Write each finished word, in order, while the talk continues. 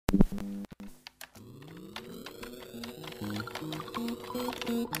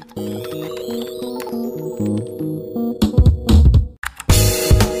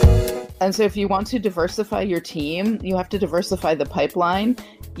And so if you want to diversify your team, you have to diversify the pipeline.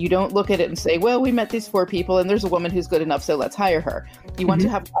 You don't look at it and say, well, we met these 4 people and there's a woman who's good enough, so let's hire her. You want to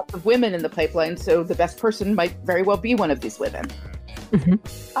have lots of women in the pipeline, so the best person might very well be one of these women.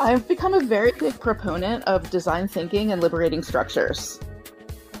 I've become a very big proponent of design thinking and liberating structures.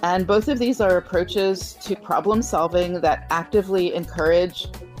 And both of these are approaches to problem solving that actively encourage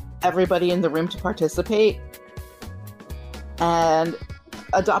everybody in the room to participate. And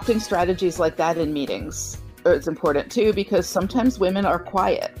adopting strategies like that in meetings is important too, because sometimes women are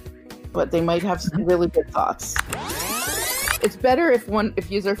quiet, but they might have some really good thoughts. It's better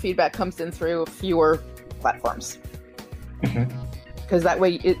if user feedback comes in through fewer platforms, because that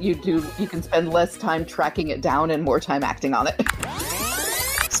way you can spend less time tracking it down and more time acting on it.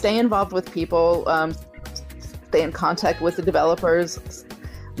 Stay involved with people, stay in contact with the developers,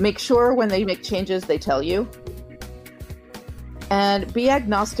 make sure when they make changes they tell you. And be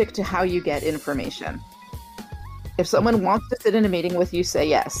agnostic to how you get information. If someone wants to sit in a meeting with you, say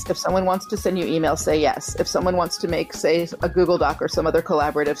yes. If someone wants to send you email, say yes. If someone wants to make, say, a Google Doc or some other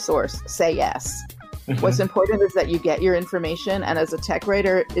collaborative source, say yes. What's important is that you get your information, and as a tech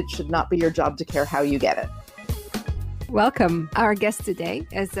writer, it should not be your job to care how you get it. Welcome. Our guest today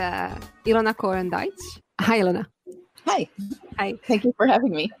is Ilona Koren-Deutsch. Hi, Ilona. Hi. Hi. Thank you for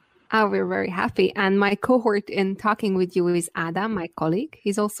having me. We're very happy. And my cohort in talking with you is Ádám, my colleague.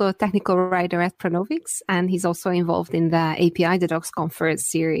 He's also a technical writer at Pronovix, and he's also involved in the API Docs conference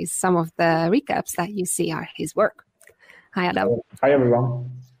series. Some of the recaps that you see are his work. Hi, Ádám. Hi,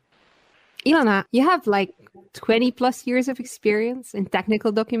 everyone. Ilona, you have like 20 plus years of experience in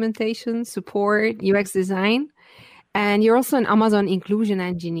technical documentation, support, UX design, and you're also an Amazon inclusion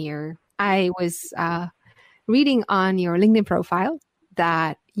engineer. I was reading on your LinkedIn profile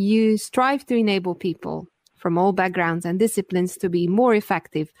that you strive to enable people from all backgrounds and disciplines to be more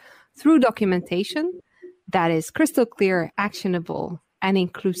effective through documentation that is crystal clear, actionable, and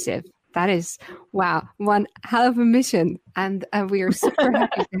inclusive. That is, wow, one hell of a mission. And we are super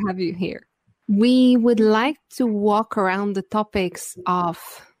happy to have you here. We would like to walk around the topics of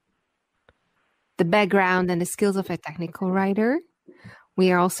the background and the skills of a technical writer.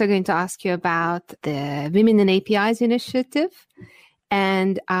 We are also going to ask you about the Women in APIs initiative.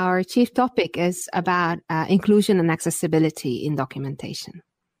 And our chief topic is about inclusion and accessibility in documentation.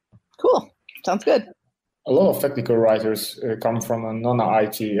 Cool. Sounds good. A lot of technical writers come from a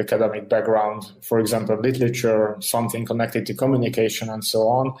non-IT academic background, for example, literature, something connected to communication, and so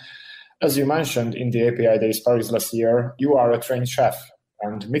on. As you mentioned in the API Days Paris last year, you are a trained chef,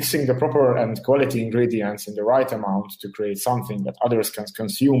 and mixing the proper and quality ingredients in the right amount to create something that others can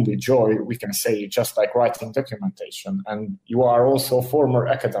consume with joy, we can say, just like writing documentation. And you are also a former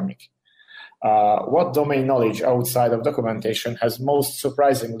academic. What domain knowledge outside of documentation has most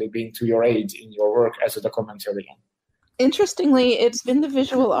surprisingly been to your aid in your work as a documentarian? Interestingly, it's been the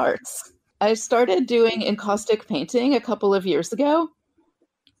visual arts. I started doing encaustic painting a couple of years ago,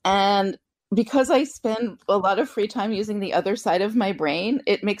 and because I spend a lot of free time using the other side of my brain,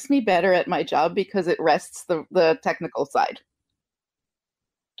 it makes me better at my job because it rests the technical side.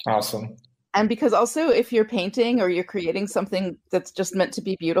 Awesome. And because also if you're painting or you're creating something that's just meant to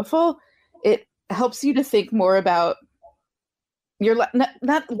be beautiful, it helps you to think more about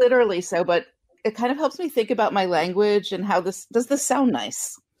not literally so, but it kind of helps me think about my language and how does this sound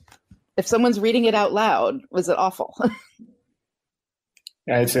nice? If someone's reading it out loud, was it awful?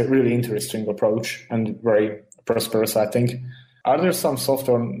 Yeah, it's a really interesting approach and very prosperous, I think. Are there some soft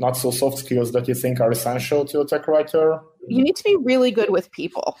or not so soft skills that you think are essential to a tech writer? You need to be really good with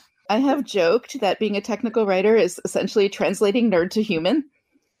people. I have joked that being a technical writer is essentially translating nerd to human,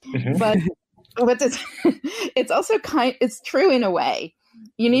 but it's also it's true in a way.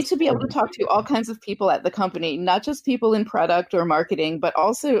 You need to be able to talk to all kinds of people at the company, not just people in product or marketing, but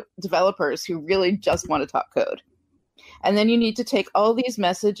also developers who really just want to talk code. And then you need to take all these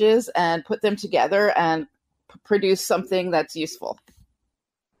messages and put them together and produce something that's useful.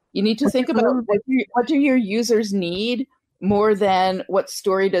 You need to think about what do your users need more than what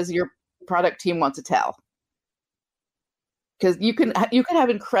story does your product team want to tell. Because you can have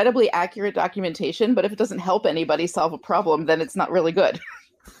incredibly accurate documentation, but if it doesn't help anybody solve a problem, then it's not really good.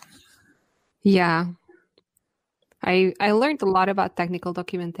 Yeah. I learned a lot about technical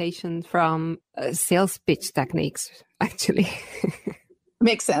documentation from sales pitch techniques, actually.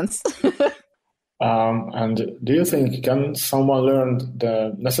 Makes sense. And do you think, can someone learn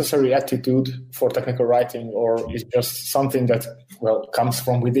the necessary attitude for technical writing, or is just something that, comes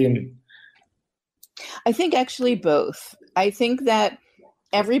from within? I think actually both. I think that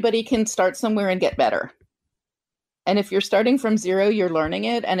everybody can start somewhere and get better. And if you're starting from zero, you're learning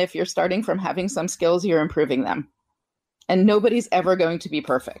it. And if you're starting from having some skills, you're improving them. And nobody's ever going to be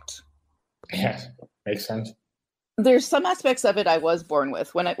perfect. Yes, makes sense. There's some aspects of it I was born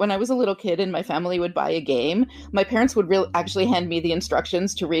with. When I was a little kid and my family would buy a game, my parents would actually hand me the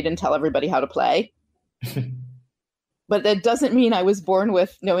instructions to read and tell everybody how to play. But that doesn't mean I was born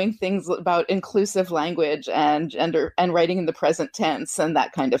with knowing things about inclusive language and gender and writing in the present tense and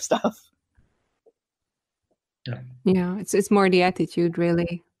that kind of stuff. Yeah, it's more the attitude,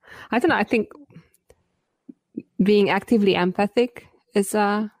 really. I don't know. I think being actively empathic is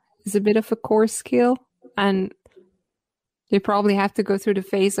a bit of a core skill, and you probably have to go through the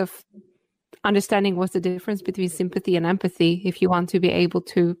phase of understanding what's the difference between sympathy and empathy if you want to be able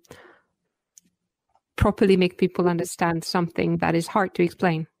to properly make people understand something that is hard to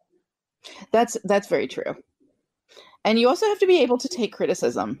explain. That's very true. And you also have to be able to take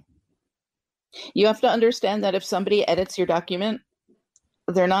criticism. You have to understand that if somebody edits your document,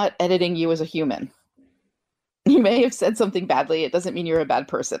 they're not editing you as a human. You may have said something badly. It doesn't mean you're a bad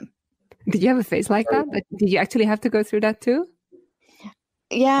person. Did you have a phase like that? Did you actually have to go through that too?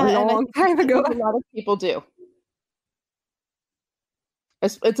 Yeah, a long time ago. A lot of people do.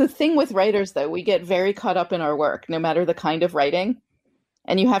 It's a thing with writers, though. We get very caught up in our work, no matter the kind of writing,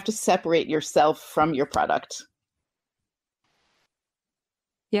 and you have to separate yourself from your product.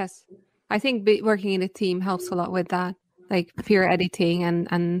 Yes, I think working in a team helps a lot with that, like peer editing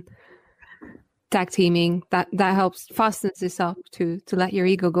and tag teaming. That helps fastens this up to let your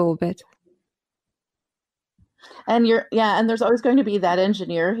ego go a bit. And and there's always going to be that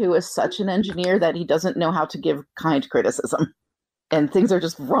engineer who is such an engineer that he doesn't know how to give kind criticism. And things are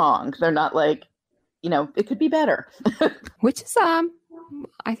just wrong. They're not like, it could be better. Which is,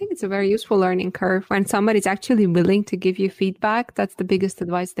 I think it's a very useful learning curve when somebody's actually willing to give you feedback. That's the biggest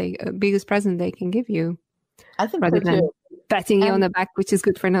biggest present they can give you. I think rather so than too. Patting you on the back, which is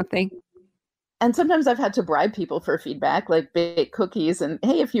good for nothing. And sometimes I've had to bribe people for feedback, like bake cookies. And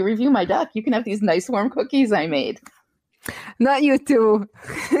hey, if you review my doc, you can have these nice warm cookies I made. Not you too.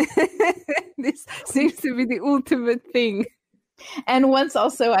 This seems to be the ultimate thing. And once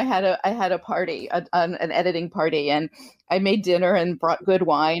also I had a party, an editing party, and I made dinner and brought good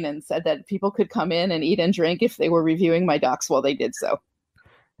wine and said that people could come in and eat and drink if they were reviewing my docs while they did so.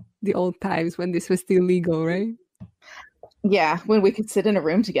 The old times when this was still legal, right? Yeah, when we could sit in a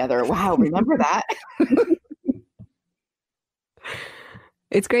room together. Wow, remember that?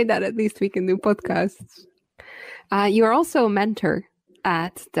 It's great that at least we can do podcasts. You're also a mentor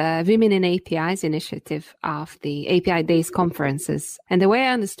at the Women in APIs initiative of the API Days conferences. And the way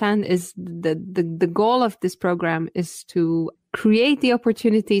I understand is the goal of this program is to create the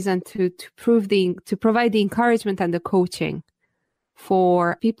opportunities and to provide the encouragement and the coaching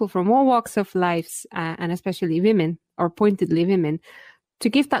for people from all walks of life, and especially women, or pointedly women, to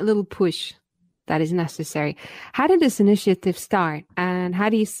give that little push that is necessary. How did this initiative start, and how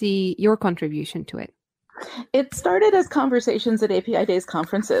do you see your contribution to it? It started as conversations at API Days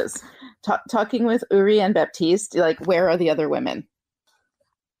conferences, talking with Uri and Baptiste, like, where are the other women?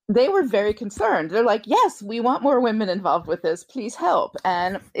 They were very concerned. They're like, yes, we want more women involved with this. Please help.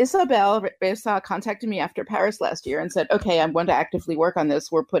 And Isabel contacted me after Paris last year and said, okay, I'm going to actively work on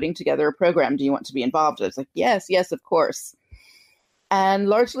this. We're putting together a program. Do you want to be involved? I was like, yes, of course. And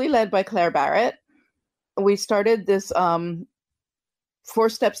largely led by Claire Barrett, we started this 4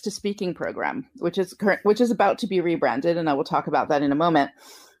 Steps to Speaking program, which is about to be rebranded, and I will talk about that in a moment.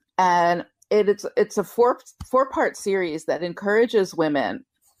 And it's a 4-part series that encourages women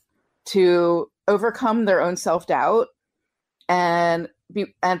to overcome their own self-doubt and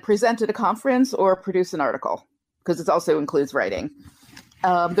present at a conference or produce an article, because it also includes writing.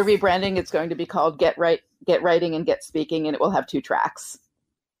 The rebranding, it's going to be called Get Writing and Get Speaking, and it will have 2 tracks.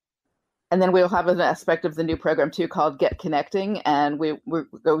 And then we'll have an aspect of the new program too called Get Connecting, and we're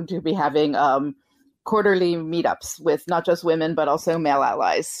going to be having quarterly meetups with not just women but also male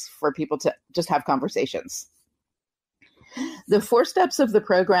allies for people to just have conversations. The 4 steps of the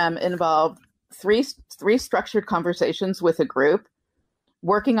program involve three structured conversations with a group,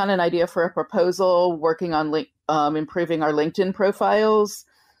 working on an idea for a proposal, working on improving our LinkedIn profiles,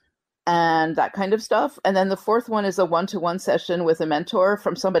 and that kind of stuff. And then the 4th one is a 1-to-1 session with a mentor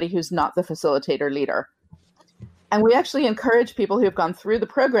from somebody who's not the facilitator leader. And we actually encourage people who have gone through the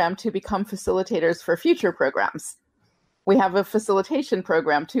program to become facilitators for future programs. We have a facilitation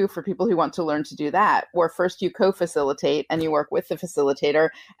program too for people who want to learn to do that, where first you co-facilitate and you work with the facilitator,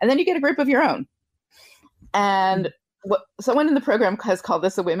 and then you get a group of your own. And someone in the program has called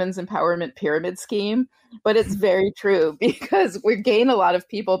this a women's empowerment pyramid scheme, but it's very true because we gain a lot of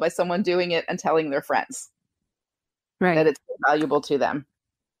people by someone doing it and telling their friends that it's valuable to them.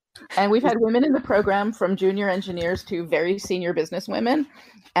 And we've had women in the program from junior engineers to very senior business women,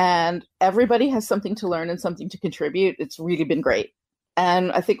 and everybody has something to learn and something to contribute. It's really been great.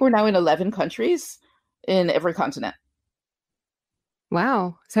 And I think we're now in 11 countries in every continent.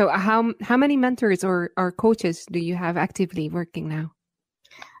 Wow. So how many mentors or coaches do you have actively working now?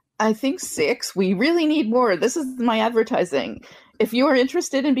 I think 6. We really need more. This is my advertising. If you are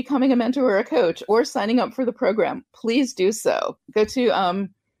interested in becoming a mentor or a coach or signing up for the program, please do so. Go to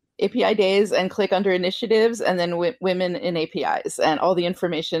API Days and click under initiatives and then women in APIs. And all the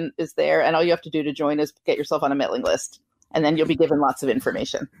information is there. And all you have to do to join is get yourself on a mailing list. And then you'll be given lots of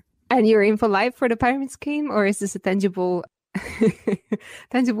information. And you're in for life for the pyramid scheme, or is this a tangible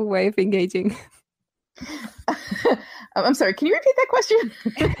way of engaging? I'm sorry, can you repeat that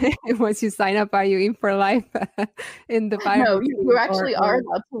question? Once you sign up, are you in for life in the pyramid? No, you actually are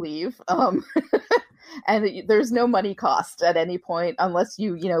allowed to leave. And there's no money cost at any point unless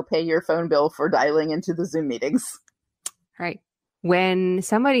you pay your phone bill for dialing into the Zoom meetings. Right. When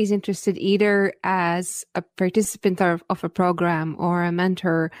somebody is interested either as a participant of a program or a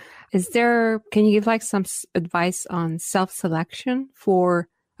mentor, can you give some advice on self-selection for,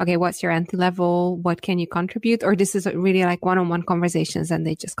 okay, what's your entry level? What can you contribute? Or this is really one-on-one conversations and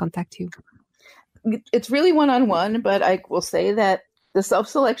they just contact you? It's really one-on-one, but I will say that the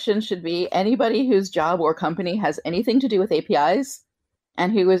self-selection should be anybody whose job or company has anything to do with APIs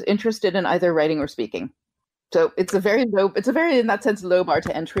and who is interested in either writing or speaking. So it's a very, in that sense, low bar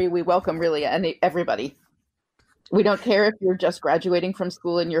to entry. We welcome really everybody. We don't care if you're just graduating from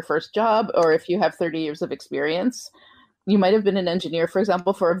school in your first job or if you have 30 years of experience. You might have been an engineer, for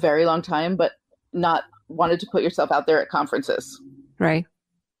example, for a very long time, but not wanted to put yourself out there at conferences. Right.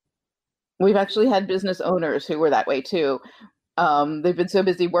 We've actually had business owners who were that way too. They've been so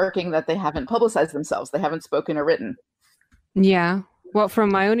busy working that they haven't publicized themselves. They haven't spoken or written. Yeah. Well, from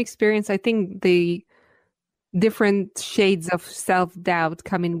my own experience, I think the different shades of self-doubt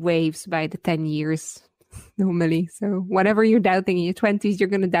come in waves by the 10 years normally. So whatever you're doubting in your 20s, you're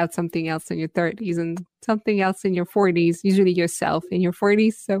going to doubt something else in your 30s and something else in your 40s, usually yourself in your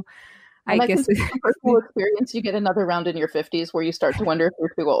 40s. So I guess it's a personal experience. You get another round in your 50s where you start to wonder if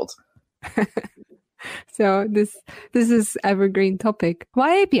you're too old. So this is evergreen topic.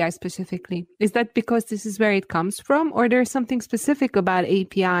 Why API specifically? Is that because this is where it comes from, or there's something specific about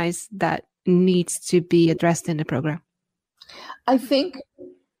APIs that needs to be addressed in the program? I think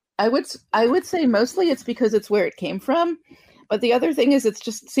I would say mostly it's because it's where it came from. But the other thing is it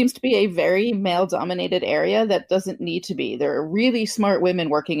just seems to be a very male-dominated area that doesn't need to be. There are really smart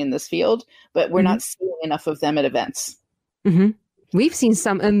women working in this field, but we're not seeing enough of them at events. Mm-hmm. We've seen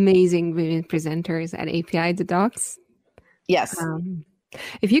some amazing women presenters at API The Docs. Yes.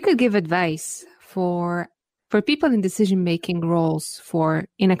 If you could give advice for people in decision-making roles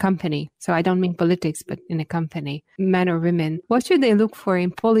in a company, so I don't mean politics, but in a company, men or women, what should they look for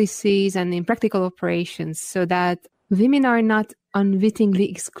in policies and in practical operations so that women are not unwittingly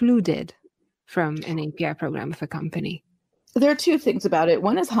excluded from an API program of a company? There are two things about it.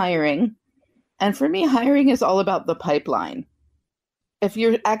 One is hiring. And for me, hiring is all about the pipeline. If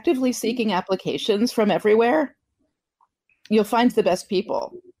you're actively seeking applications from everywhere, you'll find the best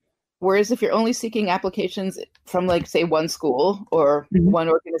people. Whereas if you're only seeking applications from, say, one school or one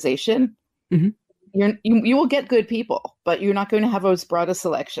organization, you will get good people, but you're not going to have as broad a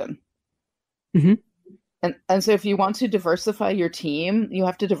selection. Mm-hmm. And so if you want to diversify your team, you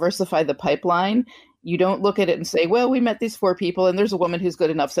have to diversify the pipeline. You don't look at it and say, well, we met these 4 people and there's a woman who's good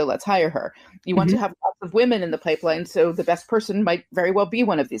enough, so let's hire her. You want to have lots of women in the pipeline, so the best person might very well be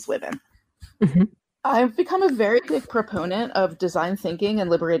one of these women. Mm-hmm. I've become a very big proponent of design thinking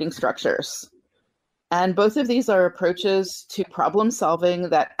and liberating structures. And both of these are approaches to problem solving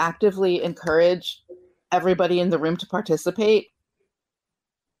that actively encourage everybody in the room to participate.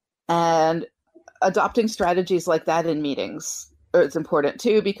 And adopting strategies like that in meetings is important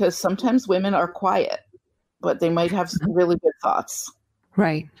too, because sometimes women are quiet, but they might have some really good thoughts.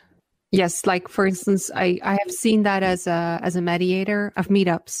 Right. Yes. Like, for instance, I have seen that as a mediator of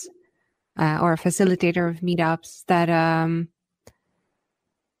meetups or a facilitator of meetups that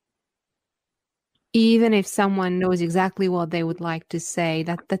even if someone knows exactly what they would like to say,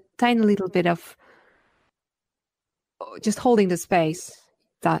 that tiny little bit of just holding the space,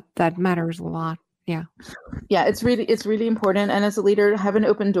 that matters a lot. Yeah. Yeah, it's really important. And as a leader, have an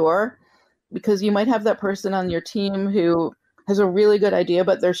open door, because you might have that person on your team who has a really good idea,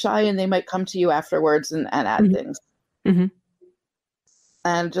 but they're shy and they might come to you afterwards and add things. Mm-hmm.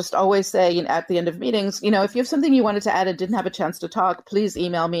 And just always say at the end of meetings, if you have something you wanted to add and didn't have a chance to talk, please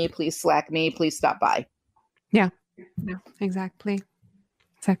email me, please Slack me, please stop by. Yeah, exactly.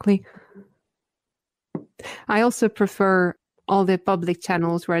 I also prefer all the public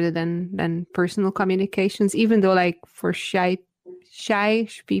channels rather than personal communications, even though like for shy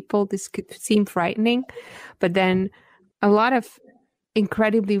people, this could seem frightening, but then a lot of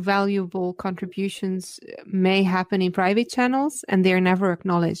incredibly valuable contributions may happen in private channels and they're never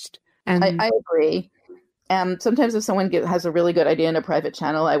acknowledged. And I agree. Sometimes if someone has a really good idea in a private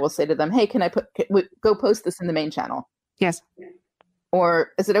channel, I will say to them, hey, can I go post this in the main channel? Yes.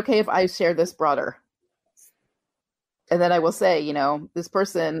 Or is it okay if I share this broader? And then I will say, this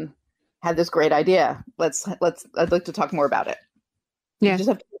person had this great idea. I'd like to talk more about it. Yeah. You just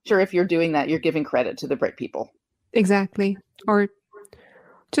have to make sure if you're doing that, you're giving credit to the right people. Exactly. Or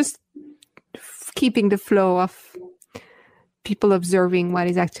just keeping the flow of people observing what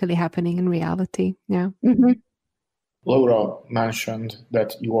is actually happening in reality. Yeah. Mm-hmm. Laura mentioned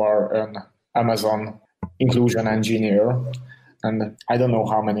that you are an Amazon inclusion engineer, and I don't know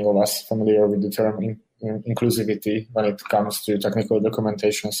how many of us familiar with the term inclusivity when it comes to technical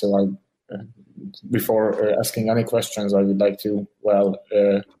documentation. So before asking any questions, I would like to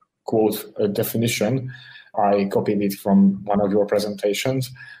quote a definition. I copied it from one of your presentations.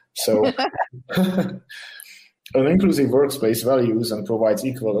 So an inclusive workspace values and provides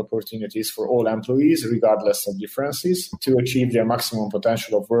equal opportunities for all employees, regardless of differences, to achieve their maximum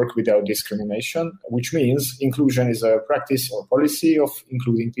potential of work without discrimination, which means inclusion is a practice or policy of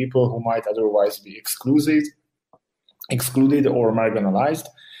including people who might otherwise be excluded or marginalized,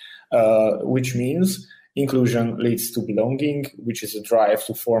 which means inclusion leads to belonging, which is a drive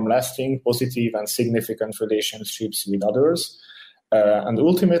to form lasting, positive, and significant relationships with others. And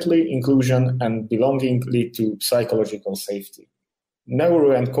ultimately, inclusion and belonging lead to psychological safety.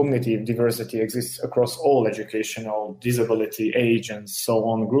 Neuro and cognitive diversity exists across all educational, disability, age, and so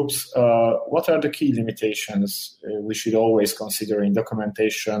on groups. What are the key limitations we should always consider in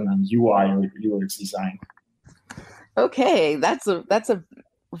documentation and UI or UX design? Okay, that's a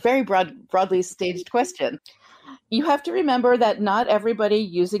very broadly staged question. You have to remember that not everybody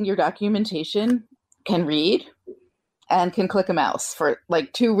using your documentation can read and can click a mouse for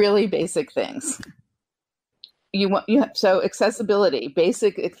like two really basic things. So accessibility,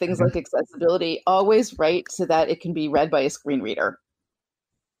 basic things like accessibility, always write so that it can be read by a screen reader.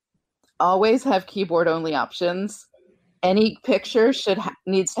 Always have keyboard only options. Any picture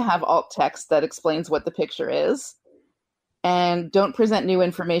needs to have alt text that explains what the picture is. And don't present new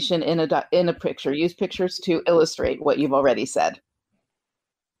information in a picture. Use pictures to illustrate what you've already said.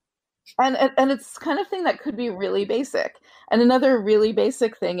 And it's kind of thing that could be really basic. And another really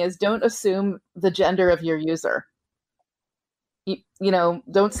basic thing is don't assume the gender of your user.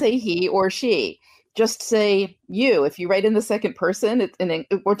 Don't say he or she. Just say you. If you write in the second person,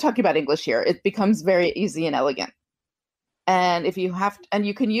 we're talking about English here, it becomes very easy and elegant. And if you and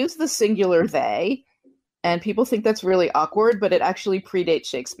you can use the singular they, and people think that's really awkward, but it actually predates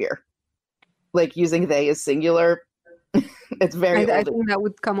Shakespeare. Like using they as singular. It's very I think that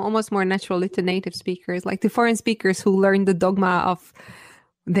would come almost more naturally to native speakers, like the foreign speakers who learn the dogma of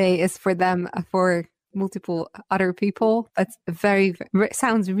they is for them, for multiple other people. That's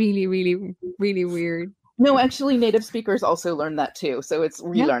sounds really, really, really weird. No, actually native speakers also learn that too. So it's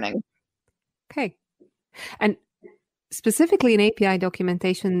relearning. Yeah. Okay. And specifically in API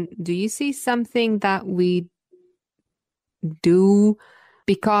documentation, do you see something that we do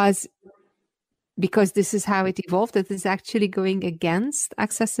because this is how it evolved, that is actually going against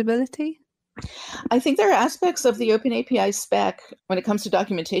accessibility? I think there are aspects of the Open API spec when it comes to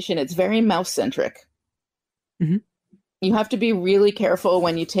documentation. It's very mouse-centric. Mm-hmm. You have to be really careful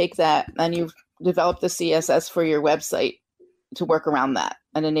when you take that and you develop the CSS for your website to work around that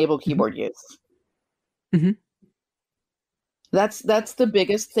and enable keyboard use. Mm-hmm. That's the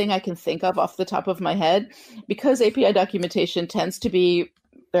biggest thing I can think of off the top of my head, because API documentation tends to be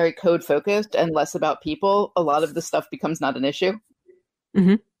very code focused and less about people. A lot of the stuff becomes not an issue.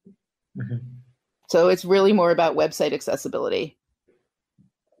 Mm-hmm. Mm-hmm. So it's really more about website accessibility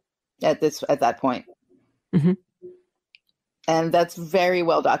at that point. Mm-hmm. And that's very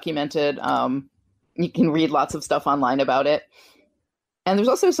well documented. You can read lots of stuff online about it. And there's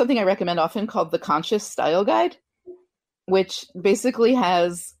also something I recommend often called the Conscious Style Guide, which basically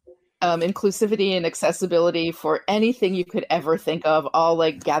has inclusivity and accessibility for anything you could ever think of, all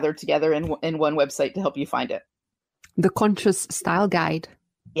like gathered together in one website to help you find it. The Conscious Style Guide.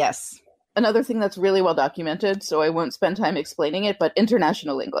 Yes. Another thing that's really well documented, so I won't spend time explaining it, but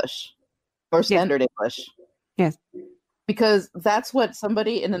international English or standard English. Yes. because that's what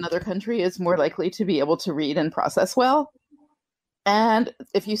somebody in another country is more likely to be able to read and process well. And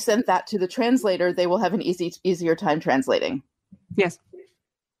if you send that to the translator, they will have an easier time translating. Yes.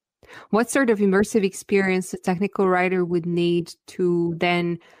 What sort of immersive experience a technical writer would need to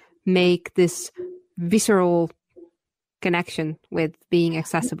then make this visceral connection with being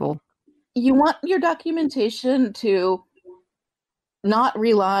accessible? You want your documentation to not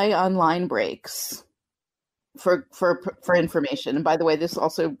rely on line breaks for information. And by the way, this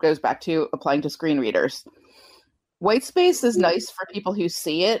also goes back to applying to screen readers. White space is nice for people who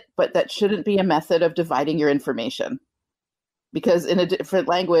see it, but that shouldn't be a method of dividing your information. Because in a different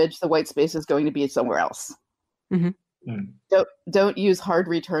language, the white space is going to be somewhere else. Mm-hmm. Don't use hard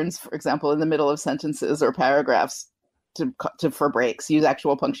returns, for example, in the middle of sentences or paragraphs for breaks. Use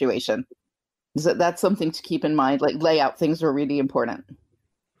actual punctuation. So that's something to keep in mind. Like layout things are really important.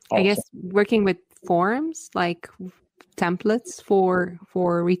 I guess working with forms, like templates for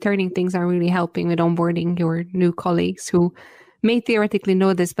returning things, are really helping with onboarding your new colleagues who may theoretically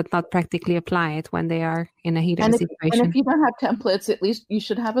know this, but not practically apply it when they are in a heated situation. And if you don't have templates, at least you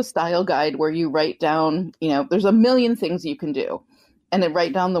should have a style guide where you write down, there's a million things you can do. And then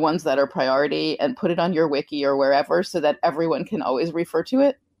write down the ones that are priority and put it on your wiki or wherever so that everyone can always refer to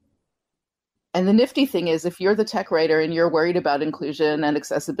it. And the nifty thing is, if you're the tech writer and you're worried about inclusion and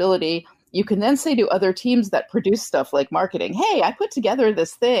accessibility, you can then say to other teams that produce stuff like marketing, hey, I put together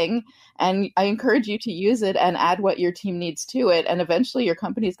this thing and I encourage you to use it and add what your team needs to it. And eventually your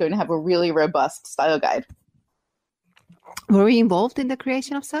company is going to have a really robust style guide. Were you involved in the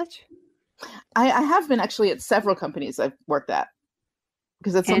creation of such? I have been actually at several companies I've worked at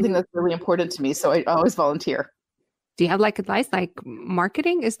because it's something that's really important to me. So I always volunteer. Do you have advice like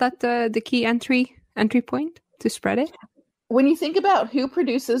marketing? Is that the key entry point to spread it? When you think about who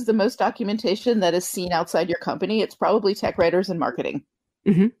produces the most documentation that is seen outside your company, it's probably tech writers and marketing.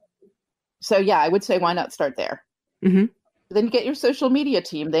 Mm-hmm. So yeah, I would say why not start there? Mm-hmm. Then get your social media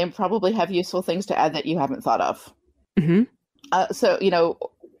team. They probably have useful things to add that you haven't thought of. Mm-hmm.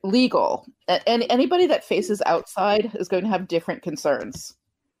 Legal. And anybody that faces outside is going to have different concerns.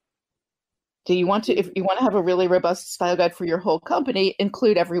 If you want to have a really robust style guide for your whole company,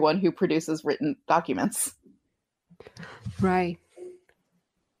 include everyone who produces written documents. Right.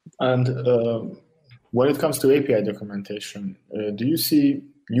 And when it comes to API documentation, do you see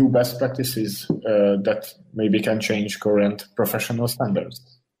new best practices that maybe can change current professional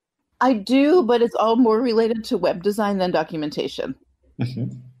standards? I do, but it's all more related to web design than documentation.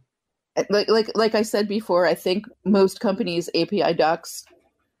 Mm-hmm. Like I said before, I think most companies' API docs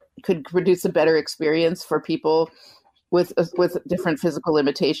could produce a better experience for people with different physical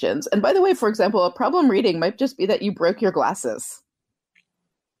limitations. And by the way, for example, a problem reading might just be that you broke your glasses.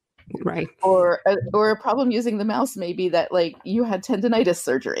 Right. Or a problem using the mouse may be that you had tendonitis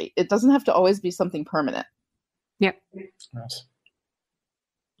surgery. It doesn't have to always be something permanent. Yep. Yes.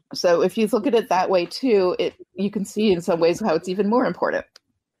 So if you look at it that way too, you can see in some ways how it's even more important.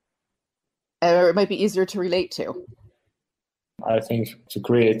 Or it might be easier to relate to. I think to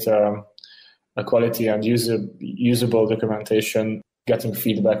create a quality and usable documentation, getting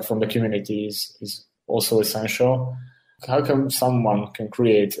feedback from the community is also essential. How come someone can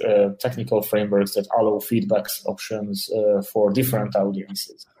create technical frameworks that allow feedback options for different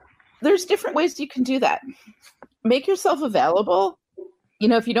audiences? There's different ways you can do that. Make yourself available.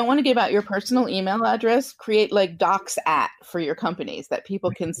 If you don't want to give out your personal email address, create docs for your companies that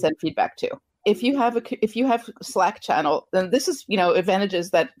people can send feedback to. If you have Slack channel, then this is, advantages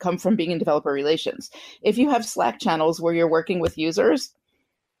that come from being in developer relations. If you have Slack channels where you're working with users,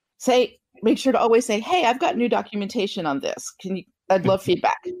 make sure to always say, hey, I've got new documentation on this. I'd love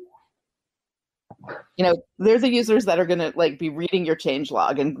feedback. They're the users that are going to be reading your change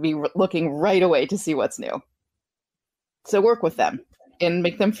log and be looking right away to see what's new. So work with them and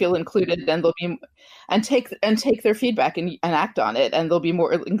make them feel included, and take their feedback and act on it, and they'll be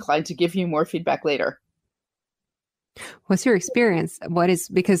more inclined to give you more feedback later. What's your experience?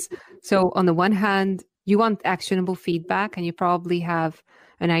 So on the one hand, you want actionable feedback, and you probably have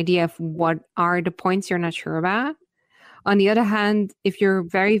an idea of what are the points you're not sure about. On the other hand, if you're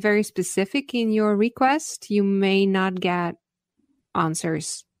very, very specific in your request, you may not get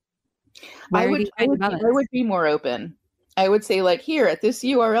answers. I would be more open. I would say here at this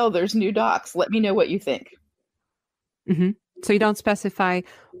URL, there's new docs. Let me know what you think. Mm-hmm. So you don't specify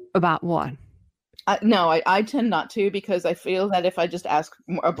about what? No, I tend not to, because I feel that if I just ask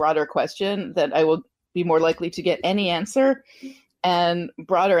a broader question, that I will be more likely to get any answer. And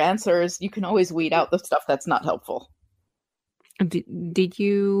broader answers, you can always weed out the stuff that's not helpful. Did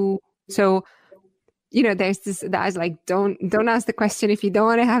you? So there's this, that's like, don't ask the question if you don't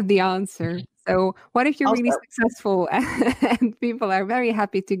want to have the answer. So what if you're really successful and people are very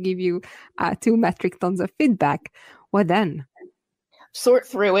happy to give you 2 metric tons of feedback? What then? Sort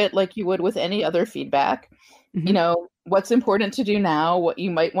through it like you would with any other feedback. Mm-hmm. What's important to do now, what you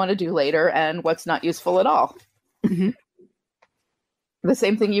might want to do later, and what's not useful at all. Mm-hmm. The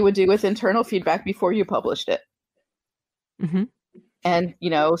same thing you would do with internal feedback before you published it. Mm-hmm. And,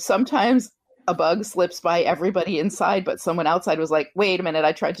 sometimes a bug slips by everybody inside, but someone outside was like, wait a minute,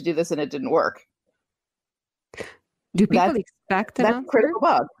 I tried to do this and it didn't work. Do people expect an answer? That's a critical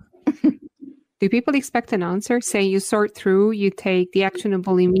bug. Do people expect an answer? Say you sort through, you take the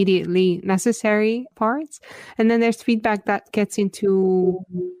actionable, immediately necessary parts, and then there's feedback that gets into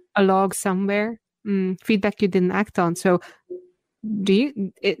a log somewhere, feedback you didn't act on. So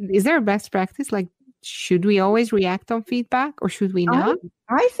is there a best practice? Like, should we always react on feedback or should we not?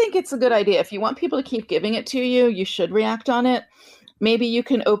 I think it's a good idea. If you want people to keep giving it to you, you should react on it. Maybe you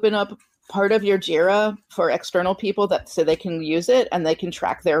can open up part of your Jira for external people so they can use it and they can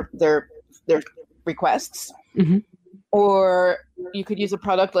track their requests. Mm-hmm. Or you could use a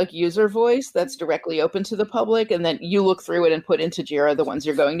product like User Voice that's directly open to the public, and then you look through it and put into Jira the ones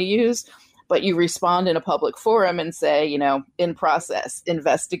you're going to use, but you respond in a public forum and say, in process,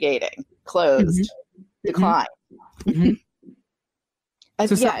 investigating, closed, decline. Mm-hmm.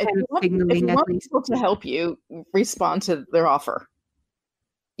 So if you want people to help you, respond to their offer.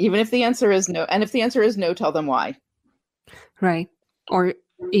 Even if the answer is no, and if the answer is no, tell them why. Right. Or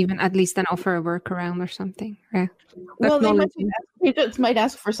even at least then offer a workaround or something. Yeah. Well, they just might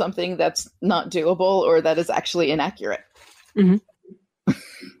ask for something that's not doable or that is actually inaccurate. Mm-hmm.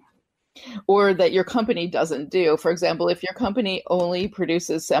 Or that your company doesn't do. For example, if your company only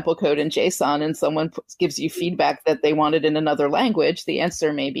produces sample code in JSON and someone gives you feedback that they want it in another language, the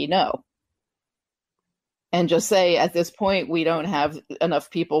answer may be no. And just say, at this point, we don't have enough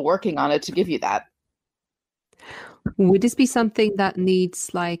people working on it to give you that. Would this be something that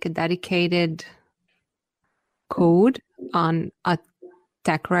needs like a dedicated code on a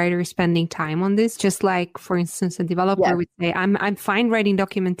tech writer spending time on this? Just like, for instance, a developer would say, I'm fine writing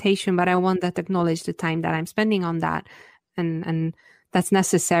documentation, but I want that to acknowledge the time that I'm spending on that. And that's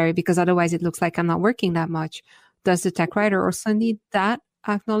necessary because otherwise it looks like I'm not working that much. Does the tech writer also need that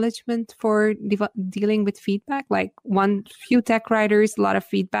acknowledgement for dealing with feedback? Like few tech writers, a lot of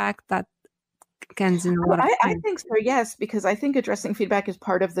feedback that can in a lot of time. I think so, yes, because I think addressing feedback is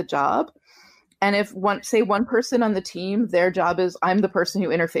part of the job. And if one person on the team, their job is, I'm the person who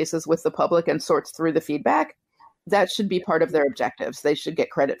interfaces with the public and sorts through the feedback, that should be part of their objectives. They should get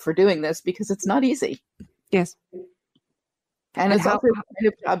credit for doing this because it's not easy. Yes. And it's also a kind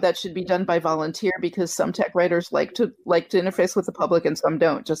of job that should be done by volunteer because some tech writers like to interface with the public and some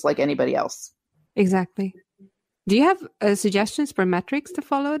don't, just like anybody else. Exactly. Do you have suggestions for metrics to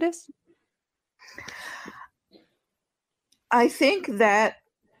follow this? I think that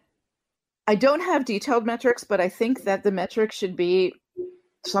I don't have detailed metrics, but I think that the metric should be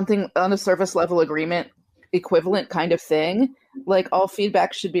something on a service level agreement equivalent kind of thing. Like all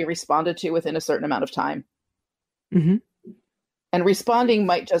feedback should be responded to within a certain amount of time. Mm-hmm. And responding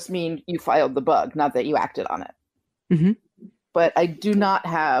might just mean you filed the bug, not that you acted on it. Mm-hmm. But I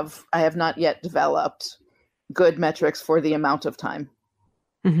have not yet developed good metrics for the amount of time.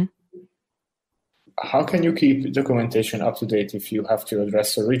 Mm-hmm. How can you keep documentation up to date if you have to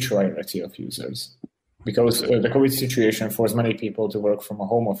address a rich variety of users? Because the COVID situation forced many people to work from a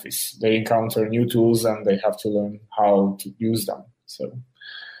home office. They encounter new tools and they have to learn how to use them. So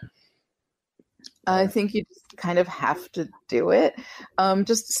I think you just kind of have to do it.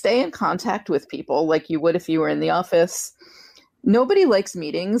 Just stay in contact with people like you would if you were in the office. Nobody likes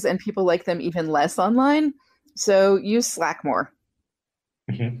meetings and people like them even less online. So use Slack more.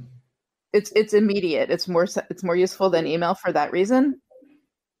 Mm-hmm. It's immediate. It's more useful than email for that reason.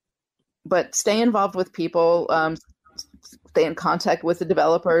 But stay involved with people. Stay in contact with the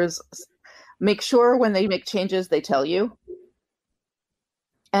developers. Make sure when they make changes, they tell you.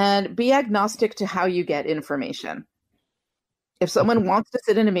 And be agnostic to how you get information. If someone wants to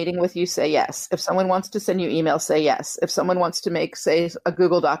sit in a meeting with you, say yes. If someone wants to send you email, say yes. If someone wants to make, say, a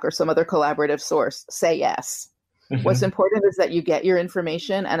Google Doc or some other collaborative source, say yes. Mm-hmm. What's important is that you get your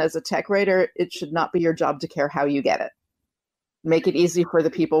information. And as a tech writer, it should not be your job to care how you get it. Make it easy for the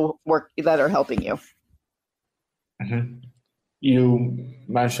people that are helping you. Mm-hmm. You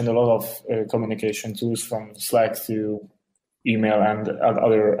mentioned a lot of communication tools from Slack to email and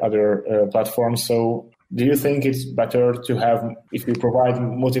other platforms. So do you think it's better to have, if you provide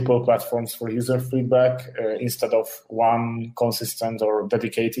multiple platforms for user feedback instead of one consistent or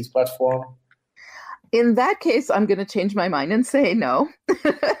dedicated platform? In that case, I'm going to change my mind and say no,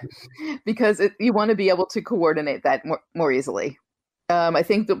 because you want to be able to coordinate that more easily. I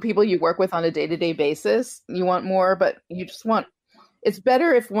think the people you work with on a day-to-day basis, you want more, but you just want, it's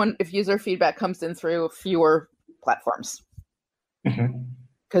better if user feedback comes in through fewer platforms.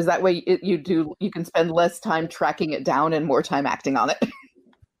 Because that way you can spend less time tracking it down and more time acting on it.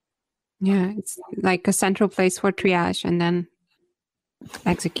 Yeah, it's like a central place for triage and then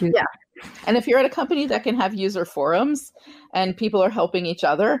execute. Yeah. And if you're at a company that can have user forums and people are helping each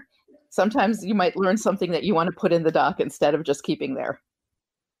other, sometimes you might learn something that you want to put in the doc instead of just keeping there.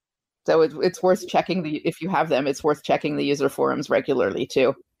 So it's worth checking if you have them, it's worth checking the user forums regularly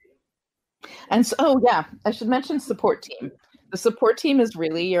too. And so, I should mention support team. The support team is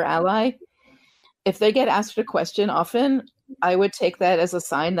really your ally. If they get asked a question often, I would take that as a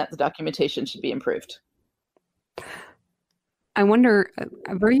sign that the documentation should be improved. I wonder,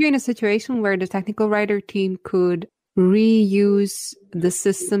 were you in a situation where the technical writer team could reuse the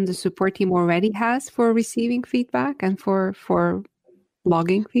system the support team already has for receiving feedback and for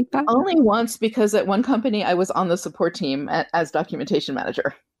logging feedback? Only once, because at one company I was on the support team as documentation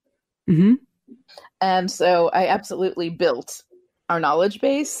manager. Mm-hmm. And so I absolutely built our knowledge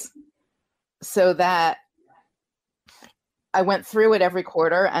base so that I went through it every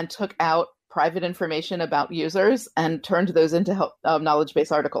quarter and took out private information about users and turned those into knowledge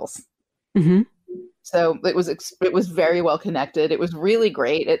base articles. Mm-hmm. So it was very well connected. It was really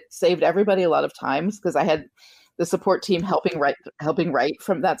great. It saved everybody a lot of times because I had the support team helping write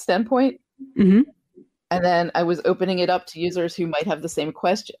from that standpoint. Mm-hmm. And then I was opening it up to users who might have the same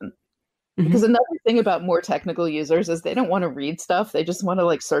question. Mm-hmm. Because another thing about more technical users is they don't want to read stuff. They just want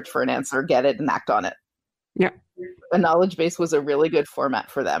to search for an answer, get it, and act on it. Yeah. A knowledge base was a really good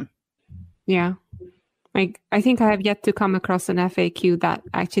format for them. Yeah. I think I have yet to come across an FAQ that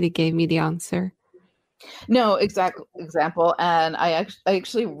actually gave me the answer. No, example. And I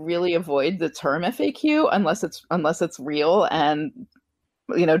actually really avoid the term FAQ unless it's real and,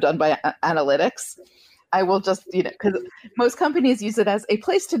 done by analytics. I will just, because most companies use it as a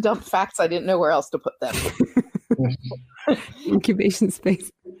place to dump facts. I didn't know where else to put them. Incubation space.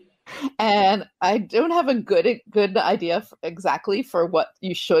 And I don't have a good idea exactly for what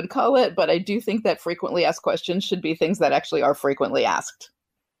you should call it, but I do think that frequently asked questions should be things that actually are frequently asked.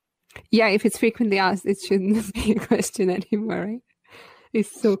 Yeah, if it's frequently asked, it shouldn't be a question anymore, right?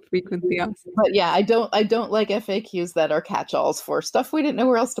 It's so frequently asked. But yeah, I don't like FAQs that are catch-alls for stuff we didn't know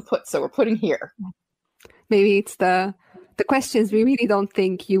where else to put, so we're putting here. Maybe it's the questions we really don't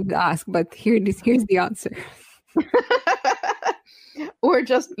think you would ask, but here's the answer. Or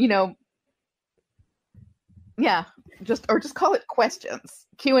just, just call it questions,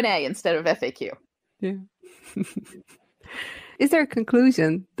 Q&A instead of FAQ. Yeah. Is there a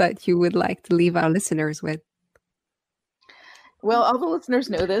conclusion that you would like to leave our listeners with? Well, all the listeners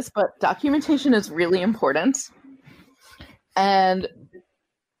know this, but documentation is really important. And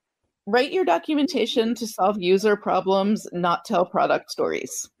write your documentation to solve user problems, not tell product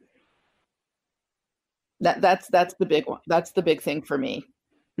stories. That's the big one. That's the big thing for me.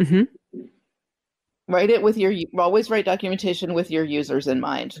 Mm-hmm. Always write documentation with your users in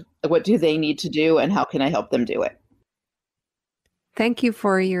mind. What do they need to do and how can I help them do it? Thank you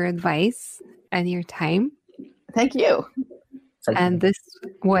for your advice and your time. Thank you. And this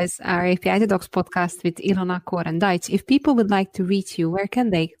was our API Docs podcast with Ilona Koren-Deutsch. If people would like to reach you, where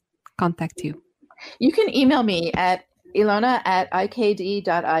can they contact you? You can email me at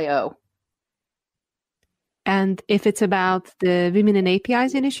ilona@ikd.io. And if it's about the Women in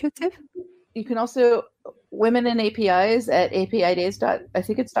APIs initiative? You can also Women in APIs at apidays. I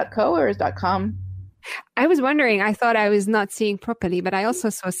think it's .co or is .com. I was wondering, I thought I was not seeing properly, but I also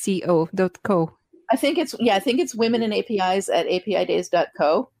saw co.co. I think it's Women in APIs at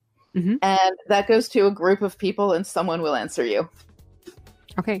apidays.co. Mm-hmm. And that goes to a group of people and someone will answer you.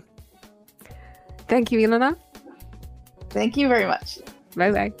 Okay. Thank you, Ilona. Thank you very much.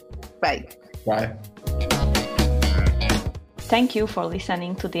 Bye-bye. Bye. Bye. Thank you for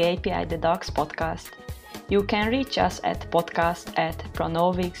listening to the API Docs podcast. You can reach us at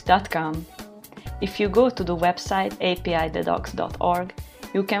podcast@pronovix.com. If you go to the website apidocs.org,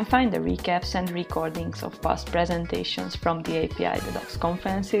 you can find the recaps and recordings of past presentations from the API Docs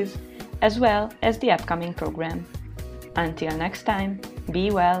conferences, as well as the upcoming program. Until next time, be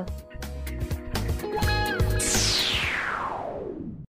well.